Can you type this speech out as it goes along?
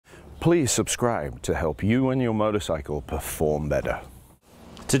Please subscribe to help you and your motorcycle perform better.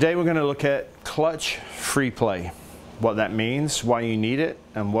 Today we're going to look at clutch free play, what that means, why you need it,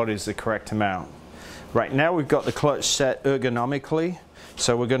 and what is the correct amount. Right now we've got the clutch set ergonomically,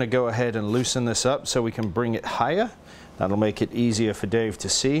 so we're going to go ahead and loosen this up so we can bring it higher. That'll make it easier for Dave to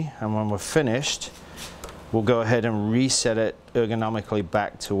see, and when we're finished we'll go ahead and reset it ergonomically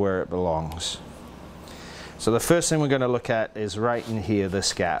back to where it belongs. So the first thing we're going to look at is right in here,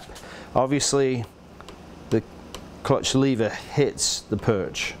 this gap. Obviously the clutch lever hits the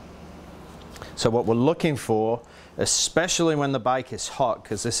perch. So what we're looking for, especially when the bike is hot,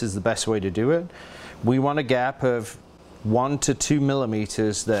 because this is the best way to do it, we want a gap of 1 to 2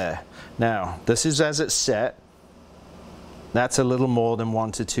 millimeters there. Now this is as it's set. That's a little more than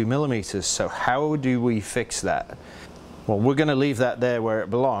 1 to 2 millimeters. So how do we fix that? Well, we're going to leave that there where it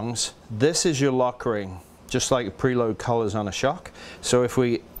belongs. This is your lock ring, just like preload collars on a shock. So if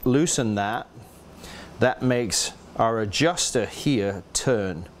we loosen that, that makes our adjuster here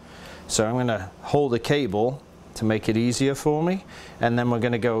turn. So I'm going to hold the cable to make it easier for me, and then we're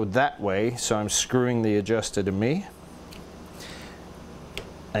going to go that way, so I'm screwing the adjuster to me.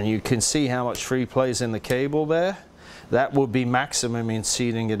 And you can see how much free play is in the cable there. That would be maximum in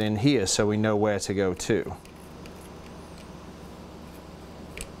seating it in here, so we know where to go to.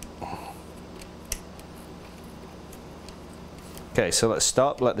 Okay, so let's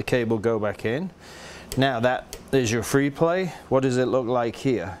stop, let the cable go back in. Now that is your free play. What does it look like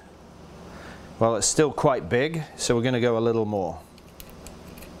here? Well, it's still quite big, so we're going to go a little more.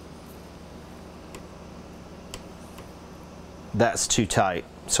 That's too tight,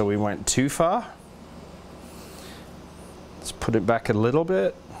 so we went too far. Let's put it back a little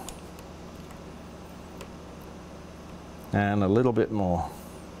bit. And a little bit more.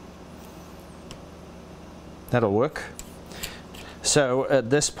 That'll work. So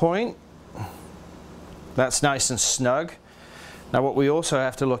at this point, that's nice and snug. Now what we also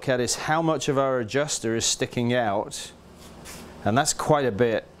have to look at is how much of our adjuster is sticking out, and that's quite a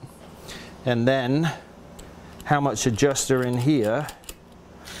bit. And then how much adjuster in here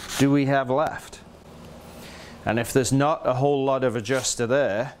do we have left? And if there's not a whole lot of adjuster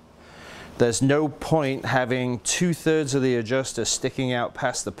there, there's no point having 2/3 of the adjuster sticking out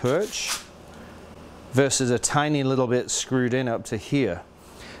past the perch versus a tiny little bit screwed in up to here.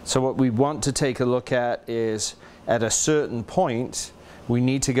 So what we want to take a look at is, at a certain point, we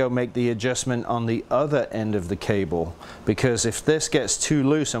need to go make the adjustment on the other end of the cable, because if this gets too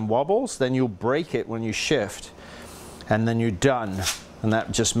loose and wobbles, then you'll break it when you shift, and then you're done. And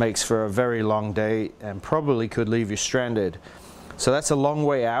that just makes for a very long day and probably could leave you stranded. So that's a long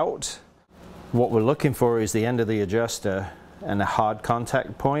way out. What we're looking for is the end of the adjuster and a hard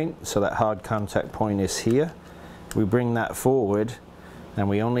contact point. So that hard contact point is here. We bring that forward and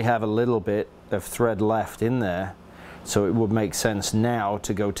we only have a little bit of thread left in there. So it would make sense now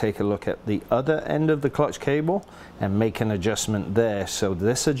to go take a look at the other end of the clutch cable and make an adjustment there. So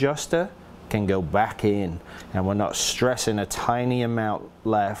this adjuster can go back in and we're not stressing a tiny amount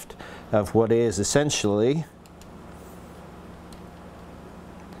left of what is essentially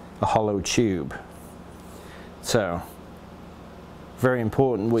a hollow tube. So very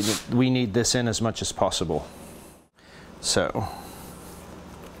important, we need this in as much as possible. So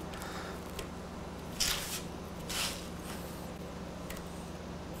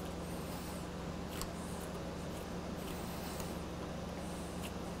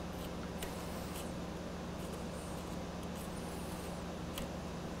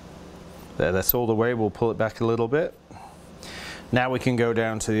there, that's all the way. We'll pull it back a little bit. Now we can go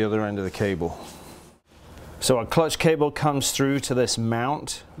down to the other end of the cable. So our clutch cable comes through to this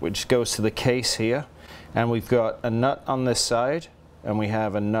mount, which goes to the case here, and we've got a nut on this side and we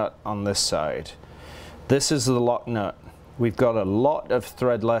have a nut on this side. This is the lock nut. We've got a lot of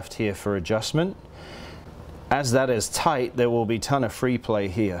thread left here for adjustment. As that is tight, there will be a ton of free play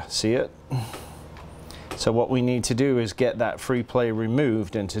here. See it? So what we need to do is get that free play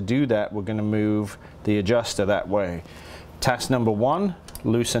removed, and to do that we're going to move the adjuster that way. Task number 1,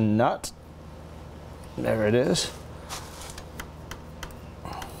 loosen nut. There it is.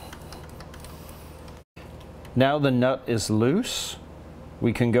 Now the nut is loose,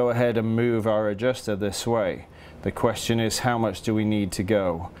 we can go ahead and move our adjuster this way. The question is, how much do we need to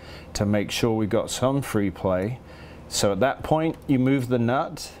go to make sure we've got some free play? So at that point you move the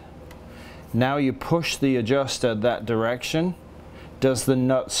nut. Now you push the adjuster that direction. Does the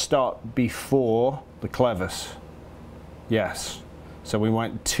nut stop before the clevis? Yes. So we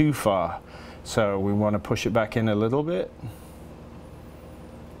went too far. So we want to push it back in a little bit.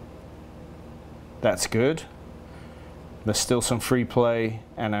 That's good. There's still some free play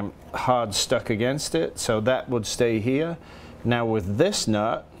and I'm hard stuck against it, so that would stay here. Now with this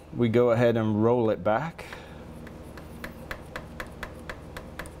nut, we go ahead and roll it back.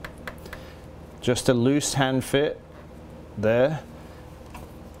 Just a loose hand fit there,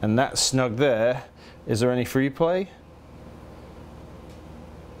 and that's snug there. Is there any free play?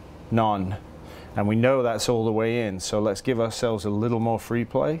 None. And we know that's all the way in, so let's give ourselves a little more free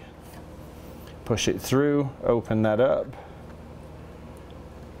play. Push it through, open that up,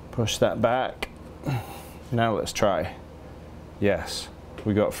 push that back. Now let's try. Yes,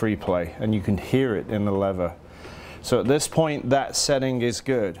 we got free play, and you can hear it in the lever. So at this point, that setting is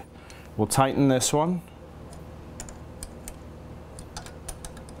good. We'll tighten this one.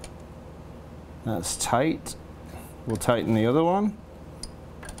 That's tight. We'll tighten the other one.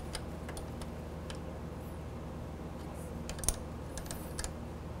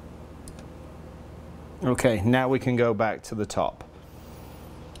 Okay, now we can go back to the top.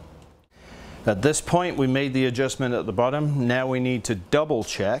 At this point, we made the adjustment at the bottom. Now we need to double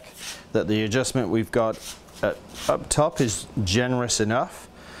check that the adjustment we've got up top is generous enough.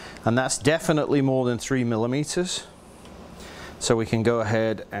 And that's definitely more than 3 millimeters. So we can go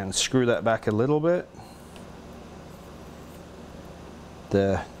ahead and screw that back a little bit.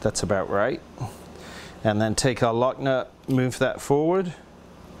 There, that's about right. And then take our lock nut, move that forward,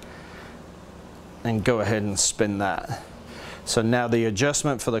 and go ahead and spin that. So now the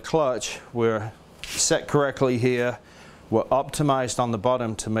adjustment for the clutch, we're set correctly here. We're optimized on the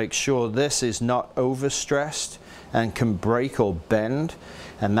bottom to make sure this is not overstressed and can break or bend,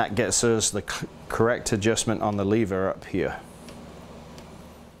 and that gets us the correct adjustment on the lever up here.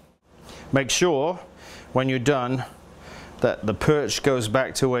 Make sure when you're done that the perch goes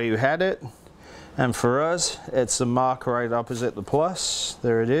back to where you had it, and for us it's the mark right opposite the plus.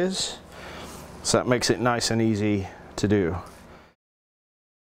 There it is. So that makes it nice and easy to do.